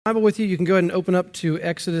Bible with you, you can go ahead and open up to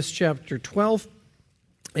Exodus chapter 12.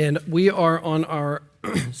 And we are on our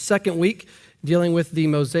second week dealing with the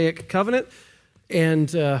Mosaic covenant.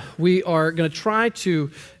 And we are going to try to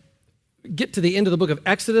get to the end of the book of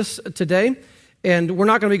Exodus today. And we're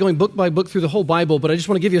not going to be going book by book through the whole Bible, but I just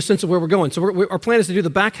want to give you a sense of where we're going. So our plan is to do the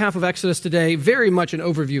back half of Exodus today, very much in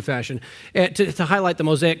overview fashion, to highlight the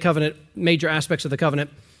Mosaic covenant, major aspects of the covenant.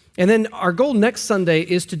 And then our goal next Sunday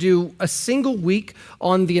is to do a single week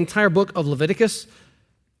on the entire book of Leviticus.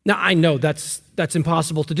 Now, I know that's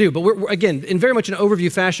impossible to do, but we're again, in very much an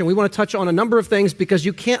overview fashion, we want to touch on a number of things because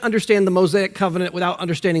you can't understand the Mosaic covenant without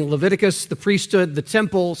understanding Leviticus, the priesthood, the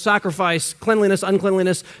temple, sacrifice, cleanliness,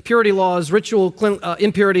 uncleanliness, purity laws, ritual,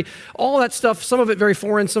 impurity, all that stuff, some of it very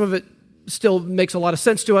foreign, some of it still makes a lot of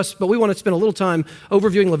sense to us, but we want to spend a little time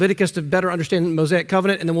overviewing Leviticus to better understand the Mosaic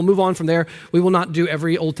covenant, and then we'll move on from there. We will not do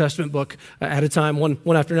every Old Testament book at a time, one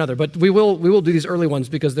after another, but we will do these early ones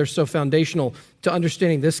because they're so foundational to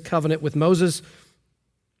understanding this covenant with Moses.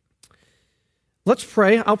 Let's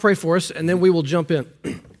pray. I'll pray for us, and then we will jump in.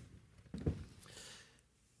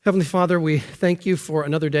 Heavenly Father, we thank you for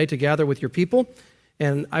another day to gather with your people,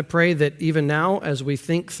 and I pray that even now, as we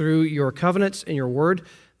think through your covenants and your word,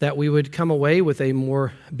 that we would come away with a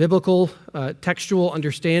more biblical, textual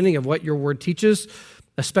understanding of what your word teaches,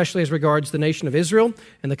 especially as regards the nation of Israel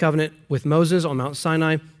and the covenant with Moses on Mount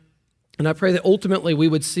Sinai. And I pray that ultimately we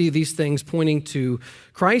would see these things pointing to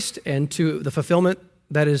Christ and to the fulfillment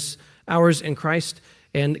that is ours in Christ.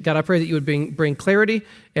 And God, I pray that you would bring clarity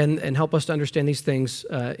and help us to understand these things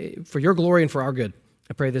for your glory and for our good.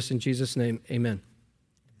 I pray this in Jesus' name, amen.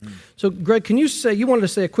 So, Greg, can you wanted to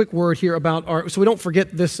say a quick word here about so we don't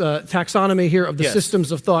forget this taxonomy here of the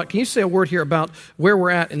systems of thought. Can you say a word here about where we're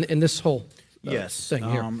at in this whole thing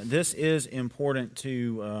here? This is important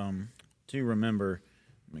to remember.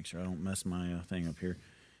 Make sure I don't mess my thing up here.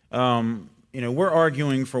 We're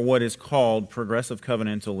arguing for what is called progressive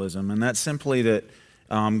covenantalism, and that's simply that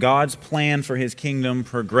God's plan for his kingdom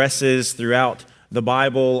progresses throughout the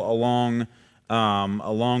Bible along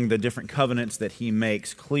the different covenants that he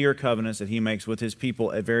makes, clear covenants that he makes with his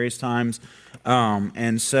people at various times.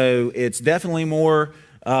 And so it's definitely more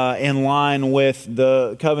in line with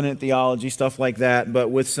the covenant theology, stuff like that, but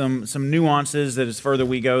with some nuances that as further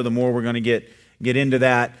we go, the more we're going to get into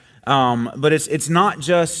that. But it's not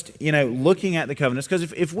just, looking at the covenants,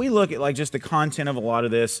 because if we look at like just the content of a lot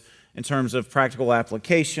of this in terms of practical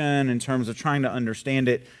application, in terms of trying to understand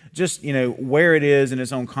it, just, where it is in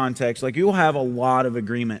its own context, like you'll have a lot of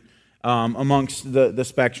agreement amongst the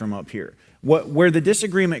spectrum up here. Where the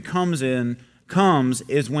disagreement comes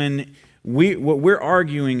is when what we're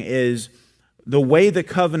arguing is the way the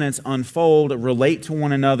covenants unfold, relate to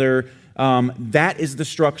one another. That is the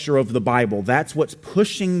structure of the Bible. That's what's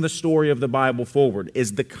pushing the story of the Bible forward,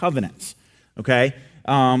 is the covenants, okay?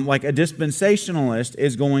 Like a dispensationalist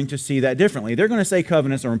is going to see that differently. They're going to say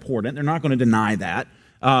covenants are important. They're not going to deny that,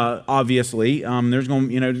 obviously. There's going,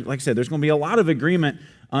 like I said, there's going to be a lot of agreement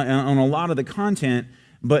on a lot of the content,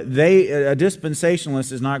 but a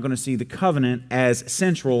dispensationalist is not going to see the covenant as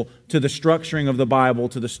central to the structuring of the Bible,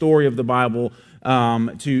 to the story of the Bible,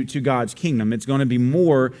 to God's kingdom. It's going to be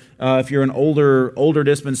more, if you're an older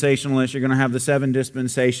dispensationalist, you're going to have the 7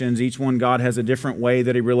 dispensations. Each one, God has a different way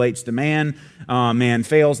that he relates to man. Man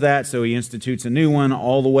fails that, so he institutes a new one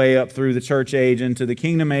all the way up through the church age into the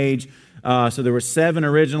kingdom age. So there were 7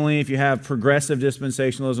 originally. If you have progressive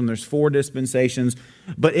dispensationalism, there's 4 dispensations.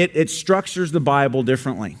 But it structures the Bible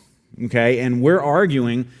differently, okay? And we're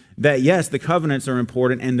arguing that, yes, the covenants are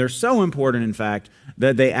important, and they're so important, in fact,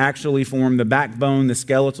 that they actually form the backbone, the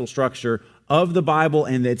skeletal structure of the Bible,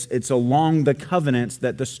 and it's along the covenants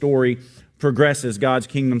that the story progresses, God's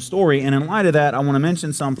kingdom story. And in light of that, I want to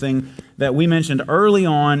mention something that we mentioned early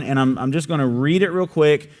on, and I'm just going to read it real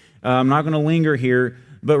quick. I'm not going to linger here.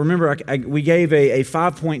 But remember, we gave a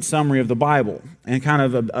 5-point summary of the Bible and kind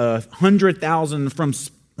of a 100,000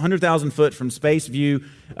 foot from space view.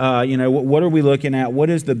 What are we looking at? What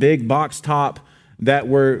is the big box top that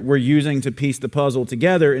we're using to piece the puzzle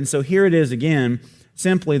together? And so here it is again,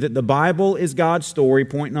 simply that the Bible is God's story,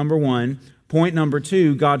 point number 1. Point number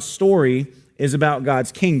 2, God's story is about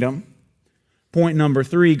God's kingdom. Point number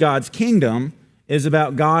 3, God's kingdom is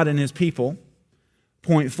about God and his people.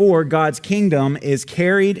 Point 4, God's kingdom is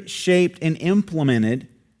carried, shaped, and implemented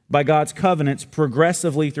by God's covenants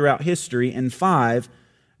progressively throughout history. And 5,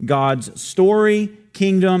 God's story,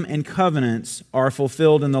 kingdom, and covenants are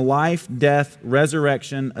fulfilled in the life, death,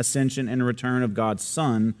 resurrection, ascension, and return of God's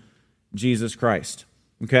Son, Jesus Christ.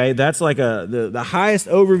 Okay, that's like the highest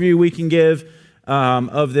overview we can give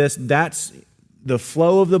of this. That's the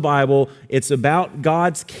flow of the Bible, it's about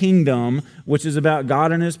God's kingdom, which is about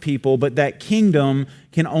God and his people, but that kingdom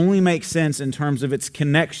can only make sense in terms of its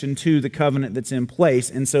connection to the covenant that's in place.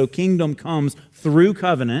 And so kingdom comes through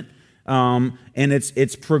covenant, and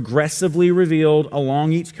it's progressively revealed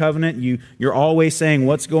along each covenant. You're always saying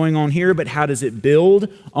what's going on here, but how does it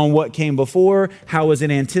build on what came before? How is it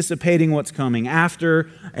anticipating what's coming after?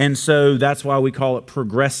 And so that's why we call it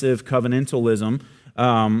progressive covenantalism.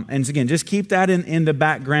 And again, just keep that in the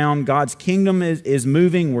background. God's kingdom is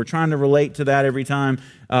moving. We're trying to relate to that every time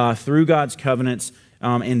through God's covenants.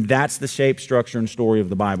 And that's the shape, structure, and story of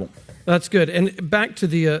the Bible. That's good. And back to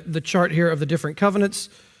the chart here of the different covenants.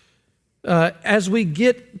 As we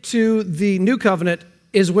get to the new covenant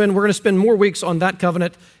is when we're going to spend more weeks on that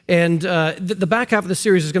covenant. And the back half of the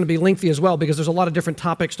series is going to be lengthy as well because there's a lot of different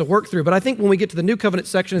topics to work through. But I think when we get to the new covenant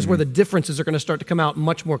section is where the differences are going to start to come out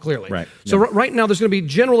much more clearly. Right. So right now there's going to be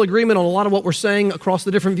general agreement on a lot of what we're saying across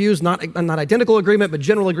the different views, not identical agreement, but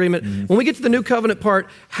general agreement. When we get to the new covenant part,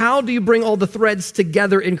 how do you bring all the threads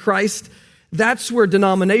together in Christ? That's where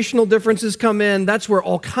denominational differences come in. That's where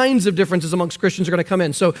all kinds of differences amongst Christians are going to come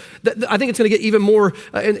in. So I think it's going to get even more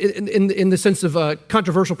in the sense of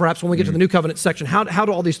controversial, perhaps, when we get to the New Covenant section. How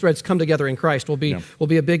do all these threads come together in Christ will be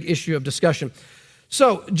a big issue of discussion.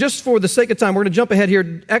 So just for the sake of time, we're going to jump ahead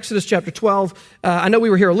here. Exodus chapter 12. I know we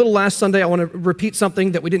were here a little last Sunday. I want to repeat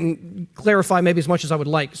something that we didn't clarify maybe as much as I would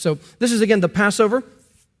like. So this is, again, the Passover.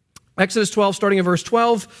 Exodus 12, starting in verse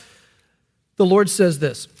 12. The Lord says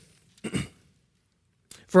this.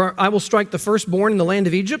 For I will strike the firstborn in the land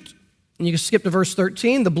of Egypt. And you can skip to verse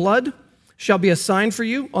 13. The blood shall be a sign for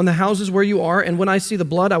you on the houses where you are. And when I see the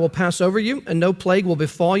blood, I will pass over you, and no plague will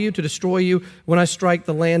befall you to destroy you when I strike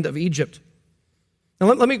the land of Egypt. Now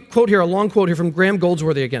let me quote here, a long quote here from Graham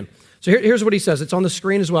Goldsworthy again. So here's what he says. It's on the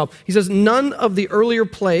screen as well. He says, none of the earlier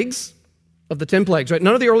plagues, of the 10 plagues, right?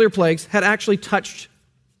 None of the earlier plagues had actually touched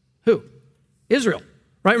who? Israel.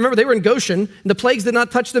 Right? Remember, they were in Goshen, and the plagues did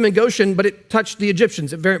not touch them in Goshen, but it touched the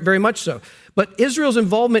Egyptians, very, very much so. But Israel's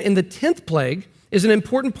involvement in the 10th plague is an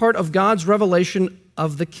important part of God's revelation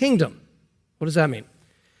of the kingdom. What does that mean?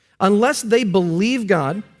 Unless they believe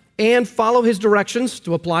God and follow his directions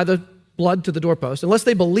to apply the blood to the doorpost, unless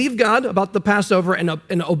they believe God about the Passover and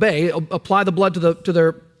apply the blood to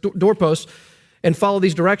their doorposts and follow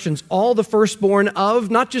these directions, all the firstborn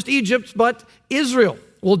of not just Egypt, but Israel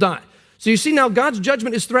will die. So you see now God's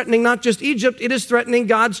judgment is threatening not just Egypt, it is threatening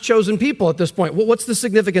God's chosen people at this point. Well, what's the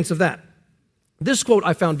significance of that? This quote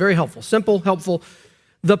I found very helpful, simple, helpful.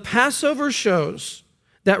 The Passover shows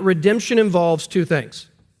that redemption involves two things.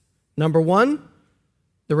 Number one,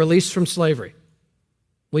 the release from slavery.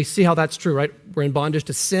 We see how that's true, right? We're in bondage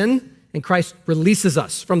to sin, and Christ releases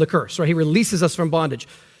us from the curse, right? He releases us from bondage.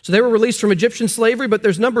 So they were released from Egyptian slavery, but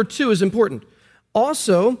there's number two is important.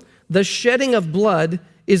 Also, the shedding of blood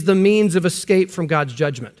is the means of escape from God's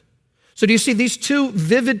judgment. So do you see these two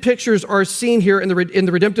vivid pictures are seen here in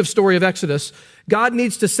the redemptive story of Exodus? God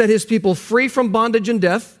needs to set his people free from bondage and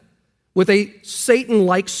death with a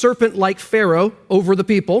Satan-like, serpent-like Pharaoh over the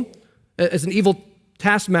people as an evil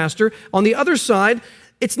taskmaster. On the other side,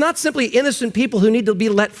 it's not simply innocent people who need to be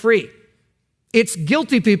let free. It's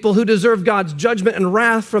guilty people who deserve God's judgment and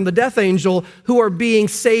wrath from the death angel who are being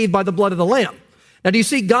saved by the blood of the Lamb. Now, do you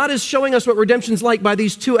see, God is showing us what redemption's like by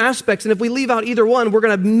these two aspects, and if we leave out either one, we're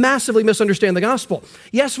going to massively misunderstand the gospel.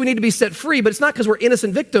 Yes, we need to be set free, but it's not because we're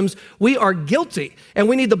innocent victims. We are guilty, and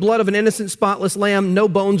we need the blood of an innocent, spotless lamb, no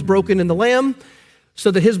bones broken in the lamb,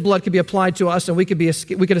 so that his blood could be applied to us, and we could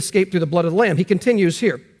escape through the blood of the lamb. He continues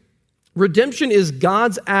here. Redemption is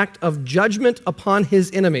God's act of judgment upon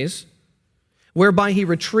his enemies, whereby he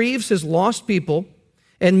retrieves his lost people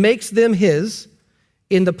and makes them his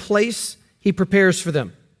in the place he prepares for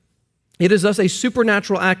them. It is thus a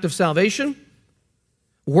supernatural act of salvation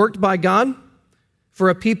worked by God for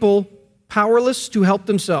a people powerless to help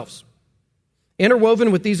themselves.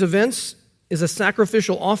 Interwoven with these events is a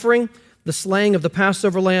sacrificial offering, the slaying of the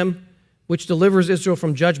Passover lamb, which delivers Israel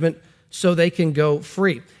from judgment so they can go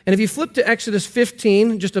free. And if you flip to Exodus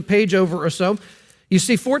 15, just a page over or so, you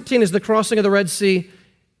see 14 is the crossing of the Red Sea.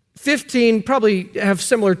 15 probably have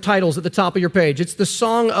similar titles at the top of your page. It's the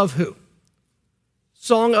Song of who?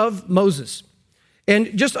 Song of Moses.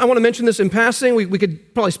 And just, I want to mention this in passing. We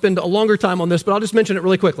could probably spend a longer time on this, but I'll just mention it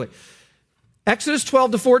really quickly. Exodus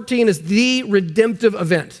 12 to 14 is the redemptive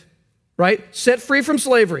event, right? Set free from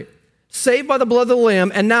slavery, saved by the blood of the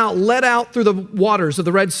Lamb, and now led out through the waters of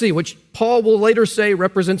the Red Sea, which Paul will later say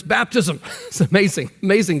represents baptism. It's amazing,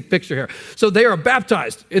 amazing picture here. So they are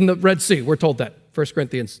baptized in the Red Sea. We're told that. 1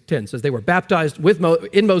 Corinthians 10 says they were baptized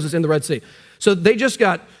in Moses in the Red Sea. So they just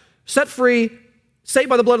got set free, saved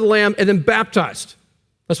by the blood of the Lamb, and then baptized.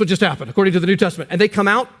 That's what just happened, according to the New Testament. And they come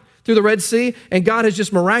out through the Red Sea, and God has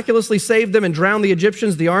just miraculously saved them and drowned the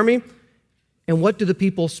Egyptians, the army. And what do the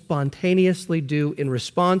people spontaneously do in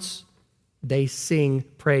response? They sing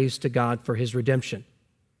praise to God for his redemption.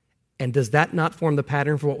 And does that not form the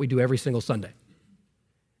pattern for what we do every single Sunday?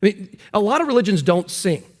 I mean, a lot of religions don't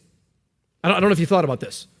sing. I don't know if you thought about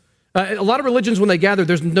this. A lot of religions, when they gather,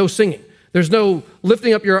 there's no singing. There's no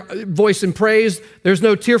lifting up your voice in praise. There's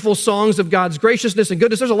no tearful songs of God's graciousness and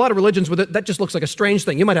goodness. There's a lot of religions with it. That just looks like a strange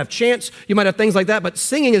thing. You might have chants, you might have things like that, but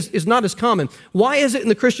singing is not as common. Why is it in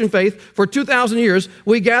the Christian faith for 2,000 years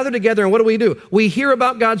we gather together and what do? We hear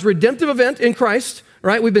about God's redemptive event in Christ,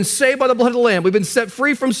 right? We've been saved by the blood of the Lamb. We've been set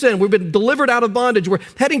free from sin. We've been delivered out of bondage. We're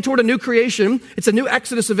heading toward a new creation. It's a new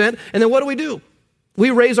Exodus event. And then what do? We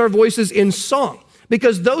raise our voices in song.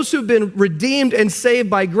 Because those who've been redeemed and saved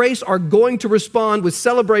by grace are going to respond with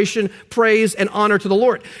celebration, praise, and honor to the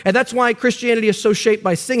Lord. And that's why Christianity is so shaped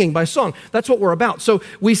by singing, by song. That's what we're about. So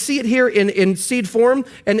we see it here in seed form,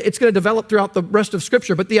 and it's going to develop throughout the rest of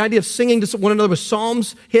Scripture. But the idea of singing to one another with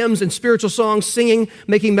psalms, hymns, and spiritual songs, singing,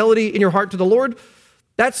 making melody in your heart to the Lord,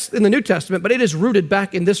 that's in the New Testament, but it is rooted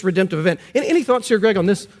back in this redemptive event. Any thoughts here, Greg, on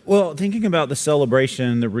this? Well, thinking about the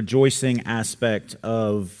celebration, the rejoicing aspect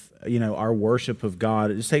of our worship of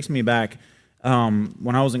God, it just takes me back.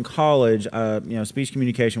 When I was in college, speech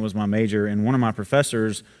communication was my major, and one of my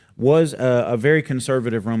professors was a very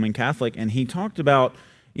conservative Roman Catholic, and he talked about,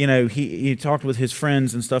 he talked with his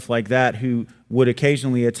friends and stuff like that who would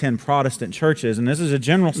occasionally attend Protestant churches, and this is a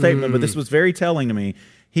general statement, but this was very telling to me.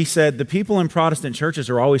 He said, the people in Protestant churches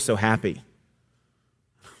are always so happy.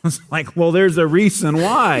 I was like, well, there's a reason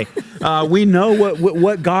why. We know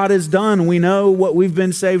what God has done. We know what we've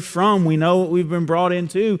been saved from. We know what we've been brought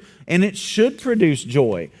into, and it should produce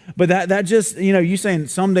joy. But that just, you saying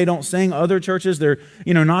some they don't sing, other churches, they're,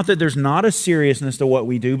 not that there's not a seriousness to what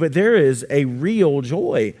we do, but there is a real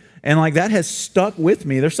joy. And like that has stuck with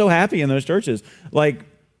me. They're so happy in those churches. Like,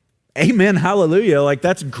 amen, hallelujah. Like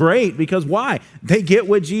that's great because why? They get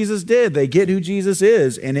what Jesus did. They get who Jesus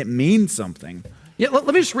is, and it means something. Yeah, let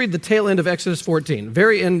me just read the tail end of Exodus 14.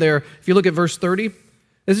 Very end there, if you look at verse 30,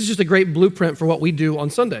 this is just a great blueprint for what we do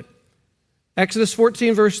on Sunday. Exodus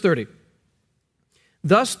 14, verse 30.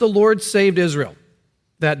 Thus the Lord saved Israel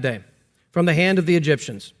that day from the hand of the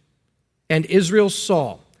Egyptians. And Israel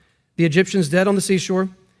saw the Egyptians dead on the seashore.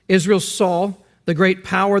 Israel saw the great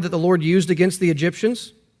power that the Lord used against the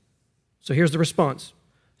Egyptians. So here's the response.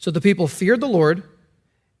 So the people feared the Lord,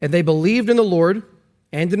 and they believed in the Lord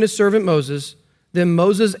and in his servant Moses. Then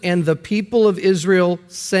Moses and the people of Israel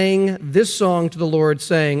sang this song to the Lord,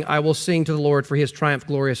 saying, I will sing to the Lord, for he has triumphed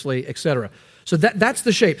gloriously, etc. So that's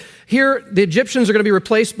the shape. Here, the Egyptians are going to be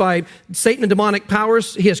replaced by Satan and demonic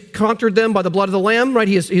powers. He has conquered them by the blood of the Lamb, right?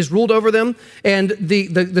 He has ruled over them. And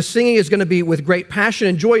the singing is going to be with great passion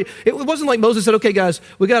and joy. It wasn't like Moses said, okay, guys,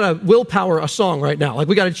 we got to willpower a song right now. Like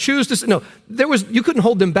we got to choose to sing. No, you couldn't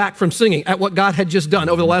hold them back from singing at what God had just done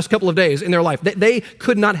over the last couple of days in their life. They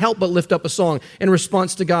could not help but lift up a song in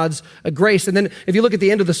response to God's grace. And then if you look at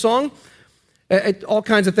the end of the song, all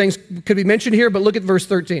kinds of things could be mentioned here, but look at verse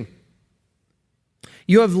 13.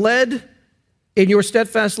 You have led in your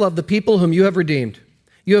steadfast love the people whom you have redeemed.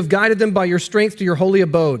 You have guided them by your strength to your holy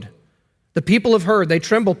abode. The people have heard, they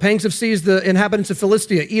tremble. Pangs have seized the inhabitants of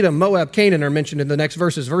Philistia, Edom, Moab, Canaan are mentioned in the next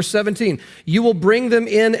verses. Verse 17, you will bring them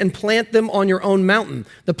in and plant them on your own mountain.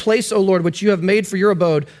 The place, O Lord, which you have made for your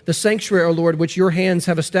abode, the sanctuary, O Lord, which your hands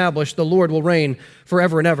have established, the Lord will reign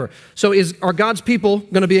forever and ever. So are God's people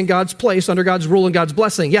going to be in God's place, under God's rule and God's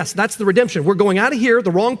blessing? Yes, that's the redemption. We're going out of here, the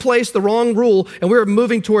wrong place, the wrong rule, and we're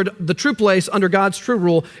moving toward the true place under God's true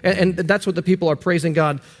rule, and that's what the people are praising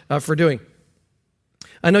God for doing.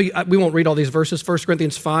 I know we won't read all these verses. 1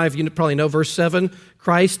 Corinthians 5, you probably know verse 7,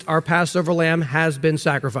 Christ, our Passover lamb, has been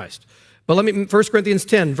sacrificed. But 1 Corinthians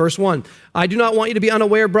 10, verse 1, I do not want you to be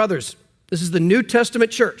unaware, brothers. This is the New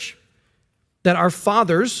Testament church, that our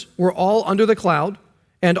fathers were all under the cloud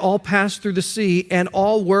and all passed through the sea and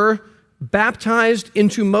all were baptized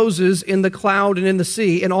into Moses in the cloud and in the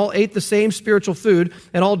sea, and all ate the same spiritual food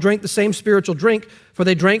and all drank the same spiritual drink, for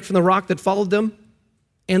they drank from the rock that followed them,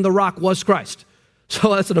 and the rock was Christ.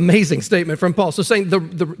 So that's an amazing statement from Paul. So saying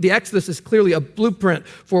the Exodus is clearly a blueprint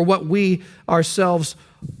for what we ourselves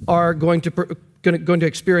are going to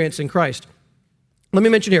experience in Christ. Let me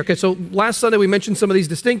mention here. Okay, so last Sunday we mentioned some of these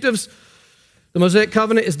distinctives. The Mosaic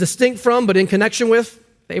covenant is distinct from, but in connection with,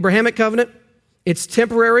 the Abrahamic covenant. It's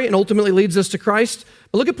temporary and ultimately leads us to Christ.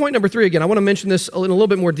 But look at point number 3 again. I want to mention this in a little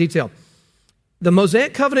bit more detail. The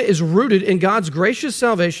Mosaic covenant is rooted in God's gracious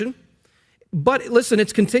salvation, But listen,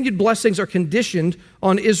 its continued blessings are conditioned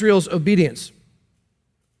on Israel's obedience.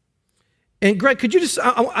 And Greg, could you just,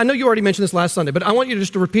 I know you already mentioned this last Sunday, but I want you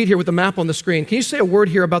just to repeat here with the map on the screen. Can you say a word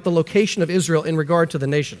here about the location of Israel in regard to the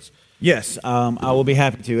nations? Yes, I will be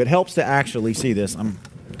happy to. It helps to actually see this.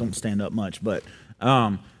 Don't stand up much, but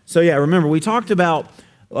so yeah, remember we talked about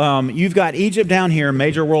you've got Egypt down here,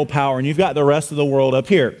 major world power, and you've got the rest of the world up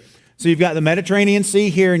here. So you've got the Mediterranean Sea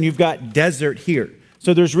here, and you've got desert here.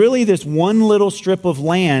 So there's really this one little strip of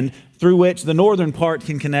land through which the northern part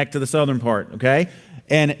can connect to the southern part, okay?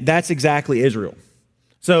 And that's exactly Israel.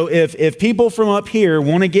 So if people from up here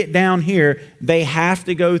want to get down here, they have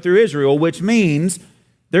to go through Israel, which means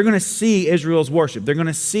they're going to see Israel's worship. They're going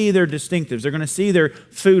to see their distinctives. They're going to see their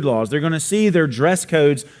food laws. They're going to see their dress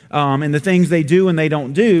codes and the things they do and they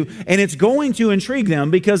don't do. And it's going to intrigue them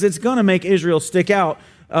because it's going to make Israel stick out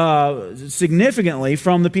significantly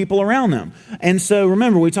from the people around them. And so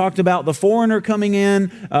remember, we talked about the foreigner coming in,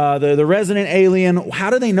 the resident alien. How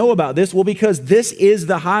do they know about this? Well, because this is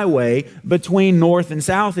the highway between north and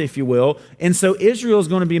south, if you will. And so Israel is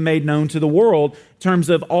going to be made known to the world in terms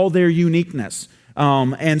of all their uniqueness.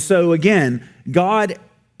 And so again, God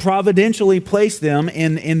providentially placed them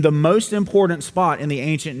in the most important spot in the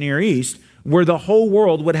ancient Near East, where the whole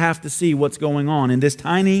world would have to see what's going on in this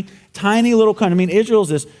tiny little country. I mean, Israel's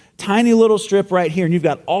this tiny little strip right here, and you've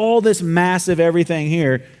got all this massive everything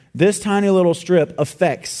here. This tiny little strip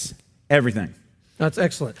affects everything. That's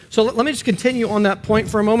excellent. So let me just continue on that point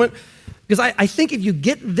for a moment, because I think if you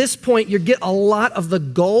get this point, you get a lot of the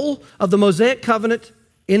goal of the Mosaic covenant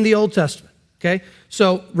in the Old Testament. Okay?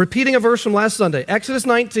 So repeating a verse from last Sunday, Exodus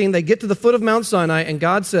 19, they get to the foot of Mount Sinai, and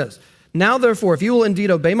God says, "Now therefore, if you will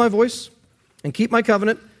indeed obey my voice and keep my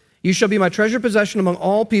covenant, you shall be my treasured possession among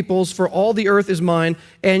all peoples, for all the earth is mine,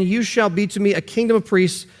 and you shall be to me a kingdom of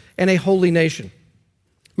priests and a holy nation."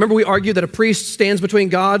 Remember, we argued that a priest stands between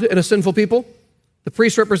God and a sinful people? The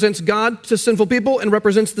priest represents God to sinful people and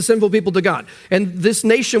represents the sinful people to God. And this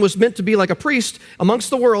nation was meant to be like a priest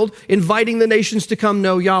amongst the world, inviting the nations to come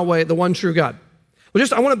know Yahweh, the one true God. Well,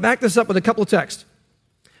 I want to back this up with a couple of texts.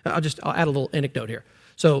 I'll add a little anecdote here.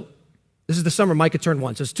 So this is the summer Micah turned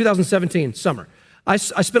one. So it's 2017 summer. I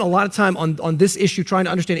spent a lot of time on this issue, trying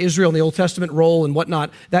to understand Israel and the Old Testament role and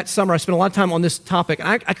whatnot. That summer, I spent a lot of time on this topic. And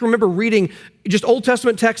I can remember reading just Old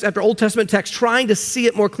Testament text after Old Testament text, trying to see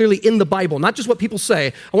it more clearly in the Bible, not just what people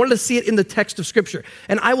say. I wanted to see it in the text of Scripture.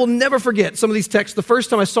 And I will never forget some of these texts the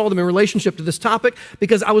first time I saw them in relationship to this topic,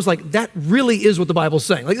 because I was like, that really is what the Bible's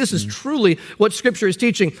saying. Like, this is truly what Scripture is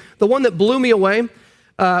teaching. The one that blew me away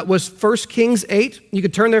was 1 Kings 8. You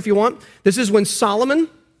could turn there if you want. This is when Solomon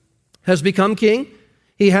has become king.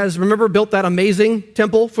 He has, remember, built that amazing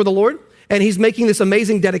temple for the Lord, and he's making this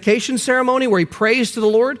amazing dedication ceremony where he prays to the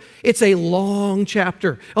Lord. It's a long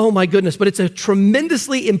chapter. Oh my goodness, but it's a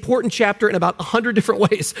tremendously important chapter in about 100 different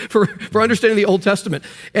ways for understanding the Old Testament.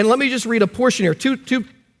 And let me just read a portion here, two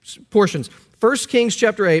portions. 1 Kings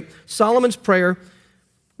chapter 8, Solomon's prayer.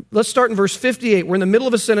 Let's start in verse 58. We're in the middle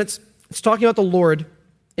of a sentence. It's talking about the Lord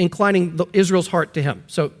inclining Israel's heart to him.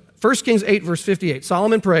 So 1 Kings 8, verse 58,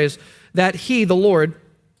 Solomon prays that he, the Lord,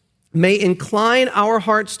 may incline our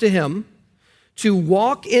hearts to him, to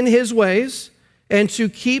walk in his ways, and to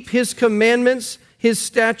keep his commandments, his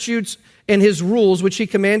statutes, and his rules, which he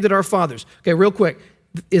commanded our fathers. Okay, real quick,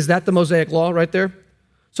 is that the Mosaic law right there?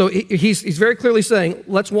 So he's very clearly saying,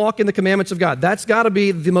 let's walk in the commandments of God. That's got to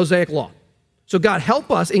be the Mosaic law. So God,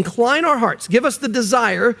 help us, incline our hearts, give us the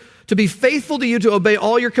desire to be faithful to you, to obey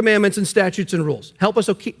all your commandments and statutes and rules. Help us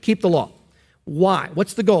to keep the law. Why?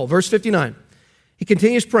 What's the goal? Verse 59. He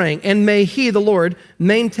continues praying, and may he, the Lord,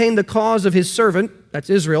 maintain the cause of his servant, that's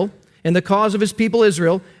Israel, and the cause of his people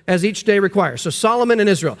Israel, as each day requires. So Solomon and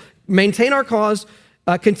Israel, maintain our cause,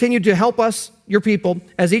 continue to help us, your people,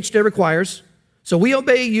 as each day requires. So we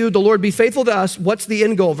obey you, the Lord, be faithful to us. What's the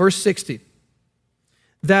end goal? Verse 60.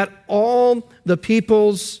 That all the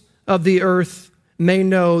peoples of the earth may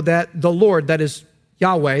know that the Lord, that is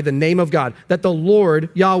Yahweh, the name of God, that the Lord,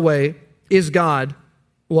 Yahweh, is God.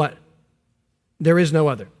 What? There is no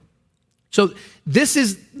other. So this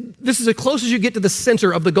is as close as you get to the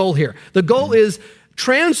center of the goal here. The goal is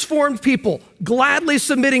transformed people gladly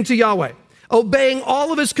submitting to Yahweh, obeying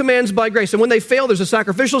all of his commands by grace. And when they fail, there's a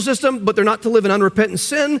sacrificial system, but they're not to live in unrepentant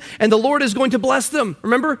sin, and the Lord is going to bless them.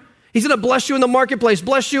 Remember? He's going to bless you in the marketplace,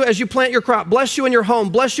 bless you as you plant your crop, bless you in your home,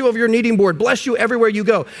 bless you over your kneading board, bless you everywhere you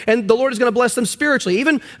go. And the Lord is going to bless them spiritually,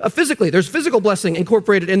 even physically. There's physical blessing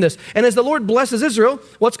incorporated in this. And as the Lord blesses Israel,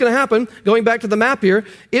 what's going to happen? Going back to the map here,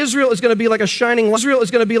 Israel is going to be like a shining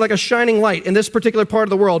light in this particular part of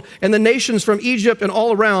the world. And the nations from Egypt and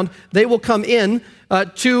all around, they will come in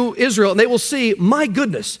to Israel, and they will see, my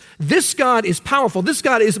goodness, this God is powerful. This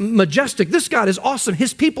God is majestic. This God is awesome.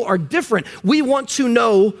 His people are different. We want to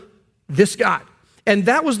know this God. And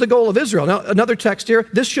that was the goal of Israel. Now, another text here,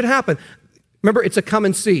 this should happen. Remember, it's a come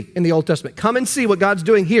and see in the Old Testament. Come and see what God's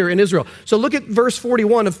doing here in Israel. So look at verse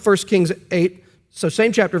 41 of 1 Kings 8. So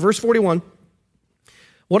same chapter, verse 41.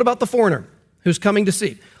 What about the foreigner who's coming to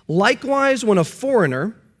see? Likewise, when a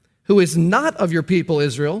foreigner who is not of your people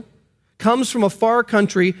Israel comes from a far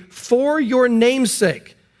country for your name's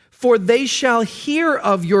sake, for they shall hear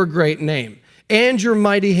of your great name and your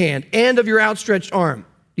mighty hand and of your outstretched arm.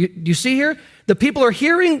 Do you see here? The people are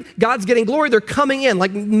hearing God's getting glory. They're coming in.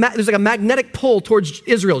 There's like a magnetic pull towards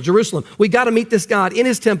Israel, Jerusalem. We got to meet this God in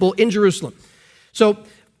his temple in Jerusalem. So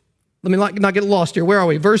let me not get lost here. Where are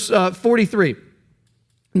we? Verse 43.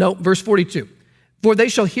 No, verse 42. For they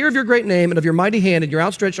shall hear of your great name and of your mighty hand and your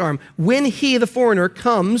outstretched arm when he, the foreigner,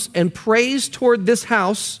 comes and prays toward this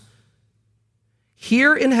house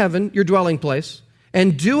here in heaven, your dwelling place,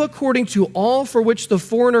 and do according to all for which the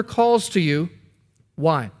foreigner calls to you.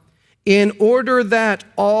 Why? In order that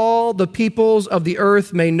all the peoples of the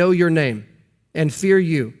earth may know your name and fear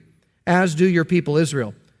you, as do your people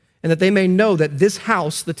Israel, and that they may know that this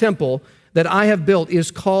house, the temple that I have built, is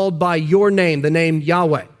called by your name, the name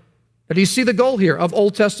Yahweh. Now, do you see the goal here of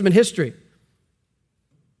Old Testament history?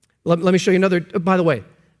 Let me show you another. By the way,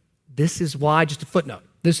 this is why, just a footnote,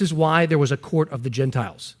 this is why there was a court of the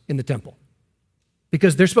Gentiles in the temple.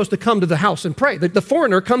 Because they're supposed to come to the house and pray. The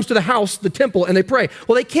foreigner comes to the house, the temple, and they pray.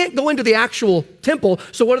 Well, they can't go into the actual temple,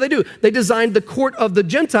 so what do? They designed the court of the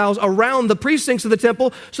Gentiles around the precincts of the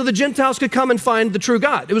temple so the Gentiles could come and find the true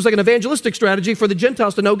God. It was like an evangelistic strategy for the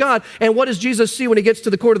Gentiles to know God. And what does Jesus see when he gets to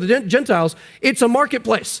the court of the Gentiles? It's a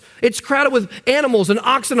marketplace. It's crowded with animals and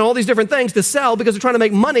oxen and all these different things to sell because they're trying to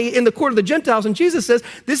make money in the court of the Gentiles. And Jesus says,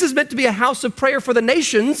 this is meant to be a house of prayer for the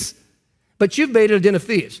nations, but you've made it a den of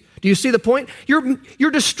thieves. Do you see the point?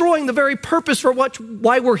 You're destroying the very purpose for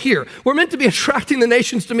why we're here. We're meant to be attracting the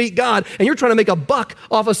nations to meet God, and you're trying to make a buck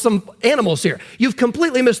off of some animals here. You've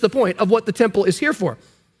completely missed the point of what the temple is here for.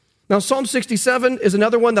 Now, Psalm 67 is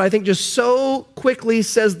another one that I think just so quickly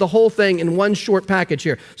says the whole thing in one short package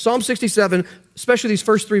here. Psalm 67, especially these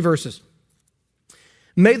first three verses.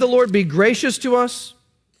 May the Lord be gracious to us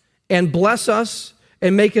and bless us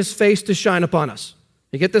and make his face to shine upon us.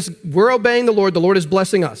 You get this? We're obeying the Lord is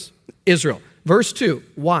blessing us, Israel. Verse 2,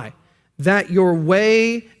 why? That your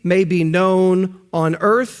way may be known on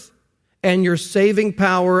earth and your saving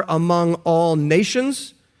power among all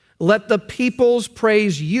nations. Let the peoples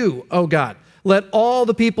praise you, O God. Let all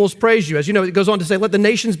the peoples praise you. As you know, it goes on to say, let the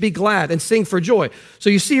nations be glad and sing for joy. So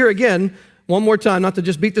you see here again, one more time, not to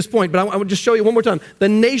just beat this point, but I want to just show you one more time. The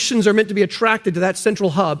nations are meant to be attracted to that central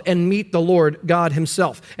hub and meet the Lord God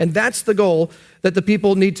himself. And that's the goal that the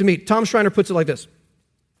people need to meet. Tom Schreiner puts it like this.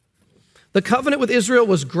 The covenant with Israel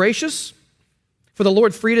was gracious, for the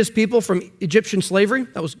Lord freed his people from Egyptian slavery.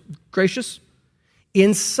 That was gracious.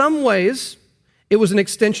 In some ways, it was an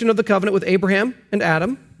extension of the covenant with Abraham and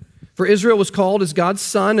Adam. For Israel was called as God's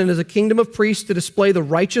son and as a kingdom of priests to display the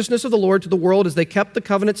righteousness of the Lord to the world as they kept the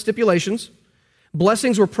covenant stipulations.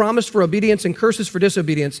 Blessings were promised for obedience and curses for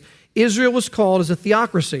disobedience. Israel was called as a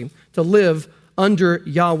theocracy to live under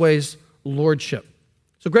Yahweh's lordship.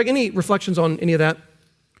 So, Greg, any reflections on any of that?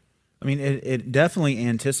 I mean, it definitely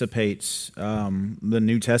anticipates the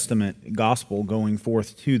New Testament gospel going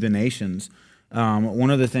forth to the nations. One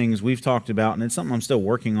of the things we've talked about, and it's something I'm still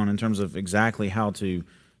working on in terms of exactly how to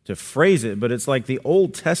phrase it, but it's like the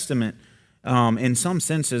Old Testament in some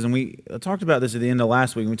senses, and we talked about this at the end of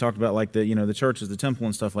last week, and we talked about like the church as the temple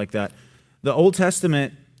and stuff like that. The Old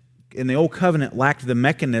Testament in the Old Covenant lacked the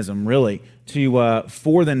mechanism really to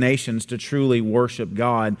for the nations to truly worship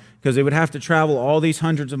God, because they would have to travel all these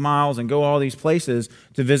hundreds of miles and go all these places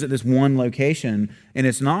to visit this one location. And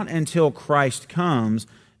it's not until Christ comes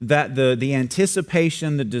that the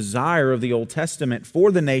anticipation, the desire of the Old Testament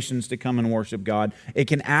for the nations to come and worship God, it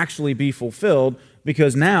can actually be fulfilled,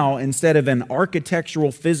 because now, instead of an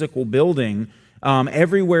architectural physical building,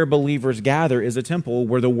 everywhere believers gather is a temple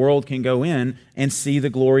where the world can go in and see the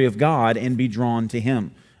glory of God and be drawn to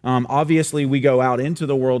Him. Obviously, we go out into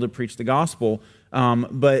the world to preach the gospel,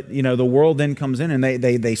 But, the world then comes in and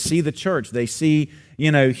they see the church. They see,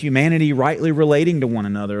 humanity rightly relating to one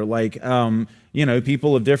another. Like,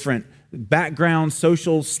 people of different backgrounds,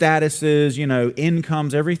 social statuses,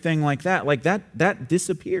 incomes, everything like that. Like that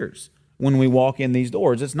disappears when we walk in these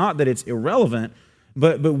doors. It's not that it's irrelevant,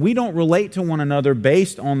 but we don't relate to one another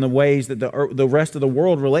based on the ways that the rest of the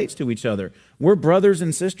world relates to each other. We're brothers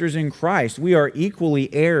and sisters in Christ. We are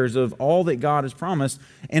equally heirs of all that God has promised,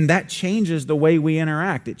 and that changes the way we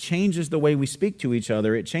interact. It changes the way we speak to each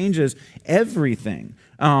other. It changes everything.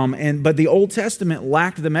 But the Old Testament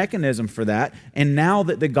lacked the mechanism for that, and now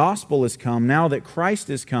that the gospel has come, now that Christ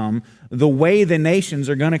has come, the way the nations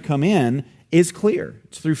are going to come in is clear.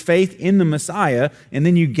 It's through faith in the Messiah, and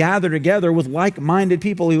then you gather together with like-minded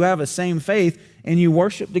people who have the same faith, and you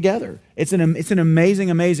worship together. It's an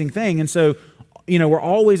amazing, amazing thing. And so, we're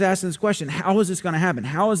always asking this question, how is this going to happen?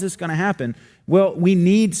 How is this going to happen? Well, we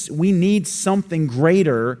need something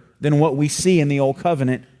greater than what we see in the Old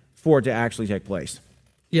Covenant for it to actually take place.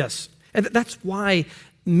 Yes, and that's why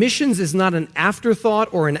missions is not an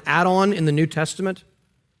afterthought or an add-on in the New Testament.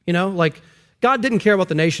 God didn't care about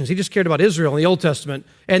the nations. He just cared about Israel in the Old Testament.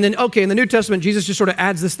 And then, in the New Testament, Jesus just sort of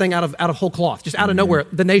adds this thing out of whole cloth, just out of nowhere,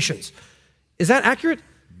 the nations. Is that accurate?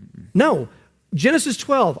 No. Genesis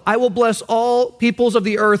 12, I will bless all peoples of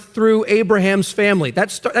the earth through Abraham's family.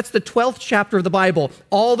 That's the 12th chapter of the Bible.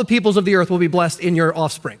 All the peoples of the earth will be blessed in your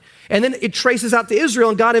offspring. And then it traces out to Israel,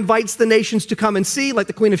 and God invites the nations to come and see, like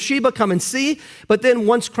the Queen of Sheba, come and see. But then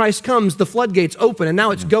once Christ comes, the floodgates open, and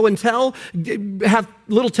now it's go and tell, have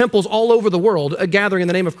little temples all over the world, gathering in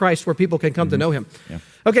the name of Christ where people can come to know him. Yeah.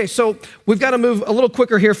 Okay, so we've got to move a little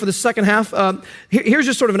quicker here for the second half. Here's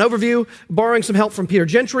just sort of an overview, borrowing some help from Peter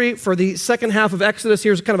Gentry. For the second half of Exodus,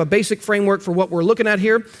 here's kind of a basic framework for what we're looking at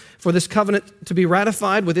here for this covenant to be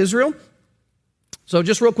ratified with Israel. So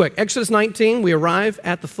just real quick, Exodus 19, we arrive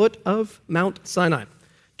at the foot of Mount Sinai.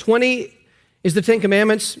 20 is the Ten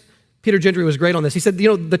Commandments. Peter Gentry was great on this. He said,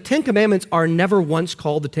 the Ten Commandments are never once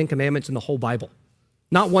called the Ten Commandments in the whole Bible.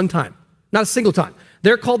 Not one time. Not a single time.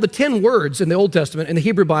 They're called the 10 words in the Old Testament, in the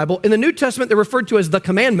Hebrew Bible. In the New Testament, they're referred to as the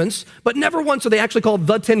commandments, but never once are they actually called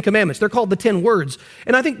the 10 commandments. They're called the 10 words.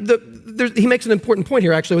 And I think he makes an important point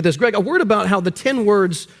here, actually, with this. Greg, a word about how the 10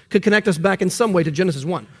 words could connect us back in some way to Genesis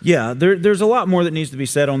 1. Yeah, there's a lot more that needs to be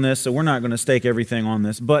said on this, so we're not going to stake everything on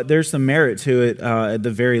this, but there's some merit to it at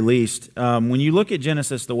the very least. When you look at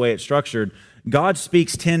Genesis, the way it's structured, God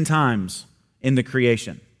speaks 10 times in the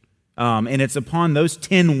creation. And it's upon those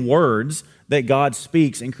 10 words that God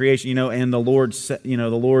speaks in creation, and the Lord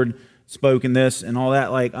spoke in this and all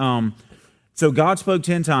that. So God spoke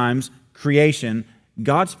 10 times, creation.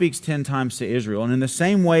 God speaks 10 times to Israel. And in the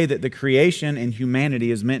same way that the creation and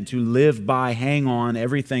humanity is meant to live by, hang on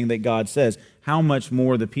everything that God says, how much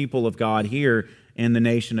more the people of God here in the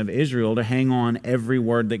nation of Israel to hang on every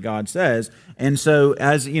word that God says. And so,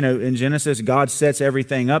 as in Genesis, God sets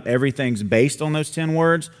everything up. Everything's based on those 10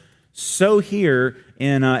 words. So here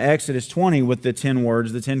in Exodus 20 with the 10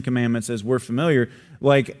 words, the 10 commandments as we're familiar,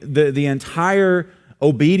 like the entire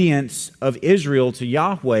obedience of Israel to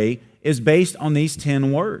Yahweh is based on these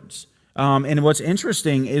 10 words. And what's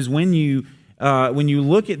interesting is when you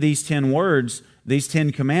look at these 10 words, these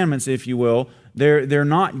 10 commandments, if you will, they're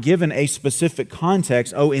not given a specific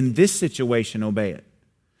context. Oh, in this situation, obey it.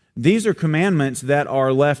 These are commandments that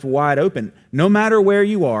are left wide open. No matter where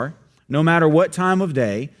you are, no matter what time of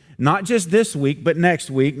day, not just this week, but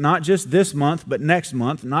next week, not just this month, but next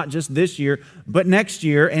month, not just this year, but next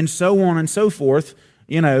year, and so on and so forth,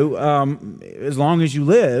 as long as you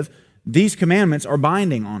live, these commandments are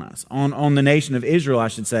binding on us, on the nation of Israel, I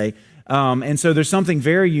should say. And so there's something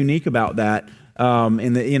very unique about that.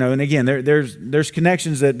 And again, there's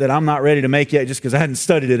connections that I'm not ready to make yet just because I hadn't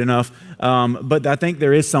studied it enough. But I think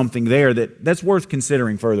there is something there that's worth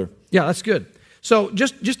considering further. Yeah, that's good. So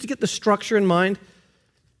just to get the structure in mind,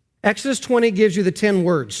 Exodus 20 gives you the 10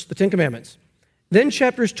 words, the 10 commandments. Then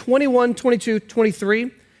chapters 21, 22,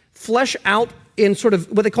 23 flesh out in sort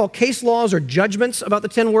of what they call case laws or judgments about the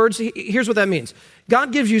 10 words. Here's what that means.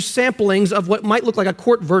 God gives you samplings of what might look like a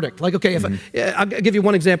court verdict. Like, okay, I'll give you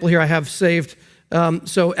one example here I have saved.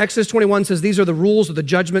 So Exodus 21 says, these are the rules or the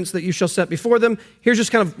judgments that you shall set before them. Here's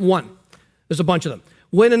just kind of one. There's a bunch of them.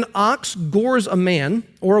 When an ox gores a man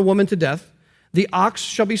or a woman to death, the ox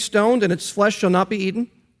shall be stoned and its flesh shall not be eaten,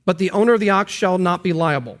 but the owner of the ox shall not be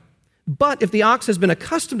liable. But if the ox has been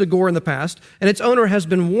accustomed to gore in the past, and its owner has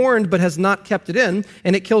been warned but has not kept it in,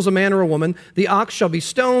 and it kills a man or a woman, the ox shall be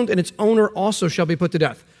stoned, and its owner also shall be put to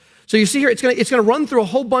death. So you see here, it's going to run through a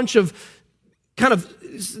whole bunch of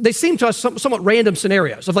they seem to us somewhat random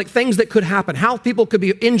scenarios of like things that could happen, how people could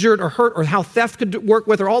be injured or hurt, or how theft could work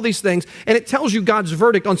with, or all these things. And it tells you God's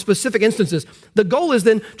verdict on specific instances. The goal is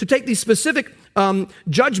then to take these specific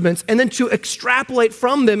judgments and then to extrapolate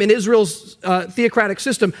from them in Israel's theocratic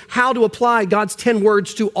system how to apply God's 10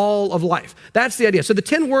 words to all of life. That's the idea. So the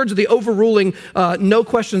 10 words are the overruling, no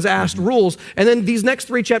questions asked rules. And then these next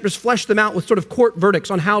 3 chapters flesh them out with sort of court verdicts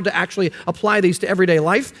on how to actually apply these to everyday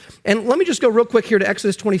life. And let me just go real quick here to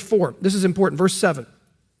Exodus 24. This is important, verse 7.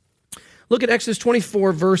 Look at Exodus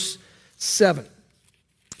 24, verse 7.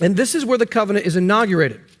 And this is where the covenant is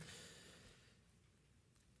inaugurated.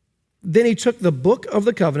 Then he took the book of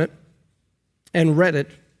the covenant and read it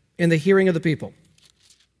in the hearing of the people.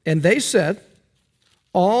 And they said,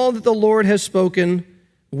 all that the Lord has spoken,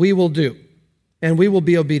 we will do, and we will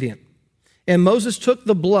be obedient. And Moses took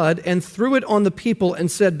the blood and threw it on the people and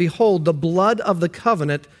said, behold, the blood of the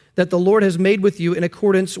covenant that the Lord has made with you in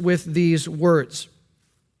accordance with these words.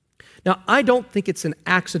 Now, I don't think it's an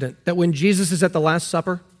accident that when Jesus is at the Last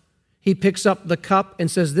Supper, he picks up the cup and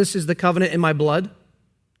says, this is the covenant in my blood.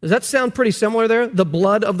 Does that sound pretty similar there? The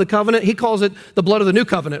blood of the covenant. He calls it the blood of the new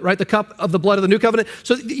covenant, right? The cup of the blood of the new covenant.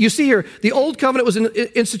 So you see here, the old covenant was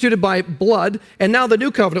instituted by blood, and now the new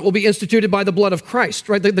covenant will be instituted by the blood of Christ,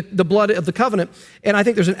 right? The blood of the covenant. And I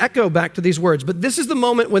think there's an echo back to these words. But this is the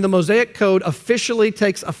moment when the Mosaic Code officially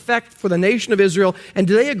takes effect for the nation of Israel. And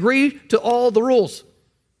do they agree to all the rules?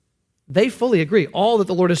 They fully agree. All that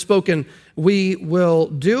the Lord has spoken, we will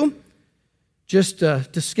do. Just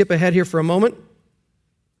to skip ahead here for a moment.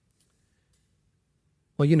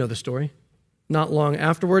 Well, you know the story. Not long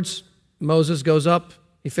afterwards, Moses goes up,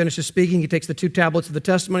 he finishes speaking, he takes the 2 tablets of the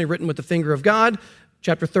testimony written with the finger of God.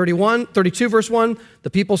 Chapter 32, verse 1,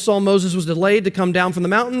 the people saw Moses was delayed to come down from the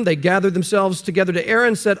mountain. They gathered themselves together to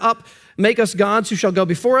Aaron, said, up, make us gods who shall go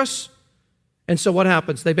before us. And so what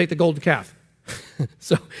happens? They make the golden calf.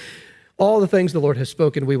 So all the things the Lord has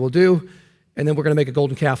spoken we will do. And then we're going to make a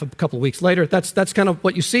golden calf a couple of weeks later. That's kind of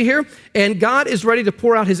what you see here. And God is ready to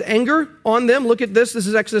pour out his anger on them. Look at this. This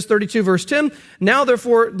is Exodus 32, verse 10. Now,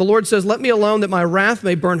 therefore, the Lord says, let me alone that my wrath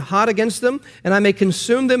may burn hot against them, and I may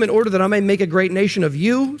consume them in order that I may make a great nation of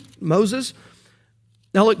you, Moses.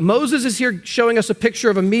 Now, look, Moses is here showing us a picture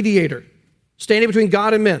of a mediator standing between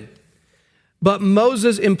God and men. But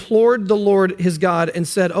Moses implored the Lord, his God, and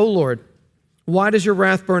said, O Lord, why does your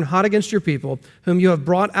wrath burn hot against your people, whom you have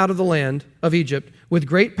brought out of the land of Egypt with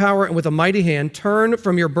great power and with a mighty hand? Turn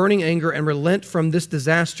from your burning anger and relent from this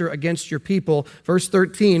disaster against your people. Verse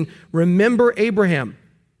 13, remember Abraham,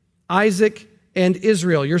 Isaac, and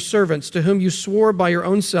Israel, your servants, to whom you swore by your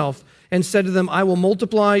own self and said to them, I will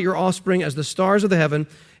multiply your offspring as the stars of the heaven,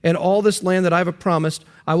 and all this land that I have promised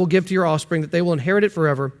I will give to your offspring, that they will inherit it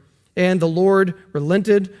forever. And the Lord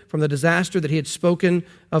relented from the disaster that he had spoken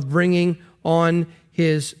of bringing on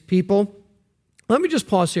his people. Let me just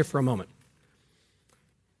pause here for a moment.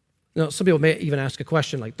 You know, some people may even ask a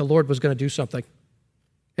question like the Lord was going to do something,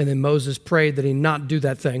 and then Moses prayed that he not do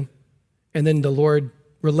that thing, and then the Lord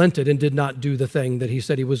relented and did not do the thing that he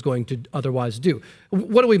said he was going to otherwise do.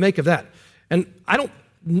 What do we make of that? And I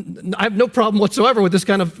have no problem whatsoever with this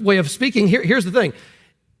kind of way of speaking. Here's the thing.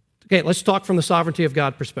 Okay, let's talk from the sovereignty of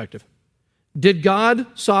God perspective. Did God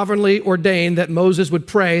sovereignly ordain that Moses would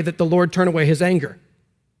pray that the Lord turn away his anger?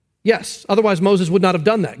 Yes. Otherwise, Moses would not have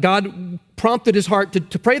done that. God prompted his heart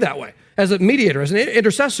to pray that way as a mediator, as an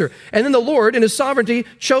intercessor. And then the Lord, in his sovereignty,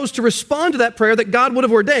 chose to respond to that prayer that God would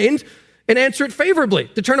have ordained and answer it favorably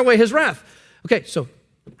to turn away his wrath. Okay, so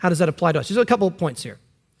how does that apply to us? There's a couple of points here.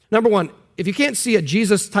 Number one, if you can't see a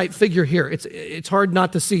Jesus-type figure here, it's hard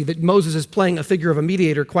not to see that Moses is playing a figure of a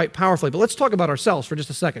mediator quite powerfully. But let's talk about ourselves for just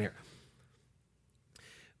a second here.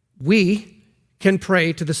 We can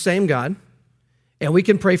pray to the same God, and we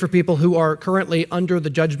can pray for people who are currently under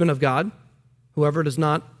the judgment of God. Whoever does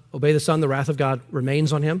not obey the Son, the wrath of God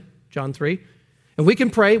remains on him, John 3. And we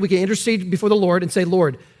can pray, we can intercede before the Lord and say,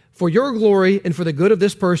 Lord, for your glory and for the good of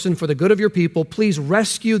this person, for the good of your people, please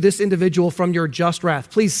rescue this individual from your just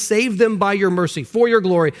wrath. Please save them by your mercy, for your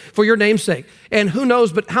glory, for your name's sake. And who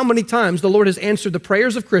knows but how many times the Lord has answered the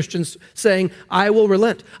prayers of Christians saying, I will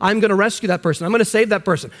relent. I'm going to rescue that person. I'm going to save that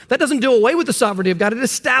person. That doesn't do away with the sovereignty of God. It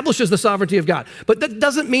establishes the sovereignty of God. But that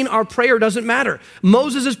doesn't mean our prayer doesn't matter.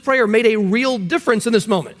 Moses' prayer made a real difference in this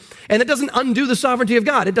moment. And it doesn't undo the sovereignty of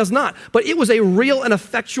God. It does not. But it was a real and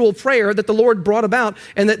effectual prayer that the Lord brought about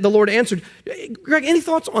and that the Lord answered. Greg, any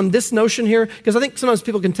thoughts on this notion here? Because I think sometimes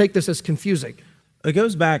people can take this as confusing. It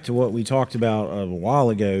goes back to what we talked about a while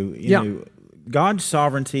ago. You know, God's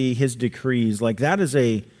sovereignty, his decrees, like that's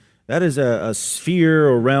That is a sphere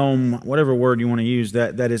or realm, whatever word you want to use,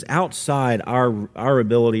 that is outside our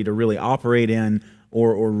ability to really operate in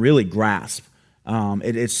or really grasp.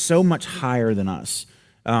 It's so much higher than us.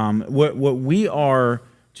 What we are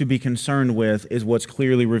to be concerned with is what's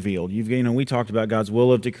clearly revealed. We talked about God's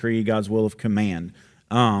will of decree, God's will of command.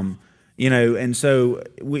 And so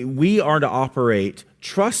we are to operate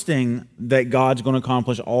trusting that God's going to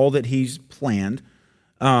accomplish all that He's planned.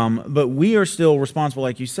 But we are still responsible,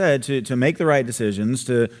 like you said, to make the right decisions,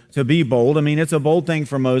 to be bold. I mean, it's a bold thing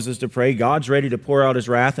for Moses to pray. God's ready to pour out His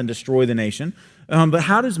wrath and destroy the nation. But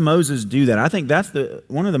how does Moses do that? I think that's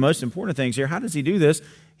one of the most important things here. How does he do this?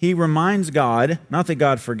 He reminds God, not that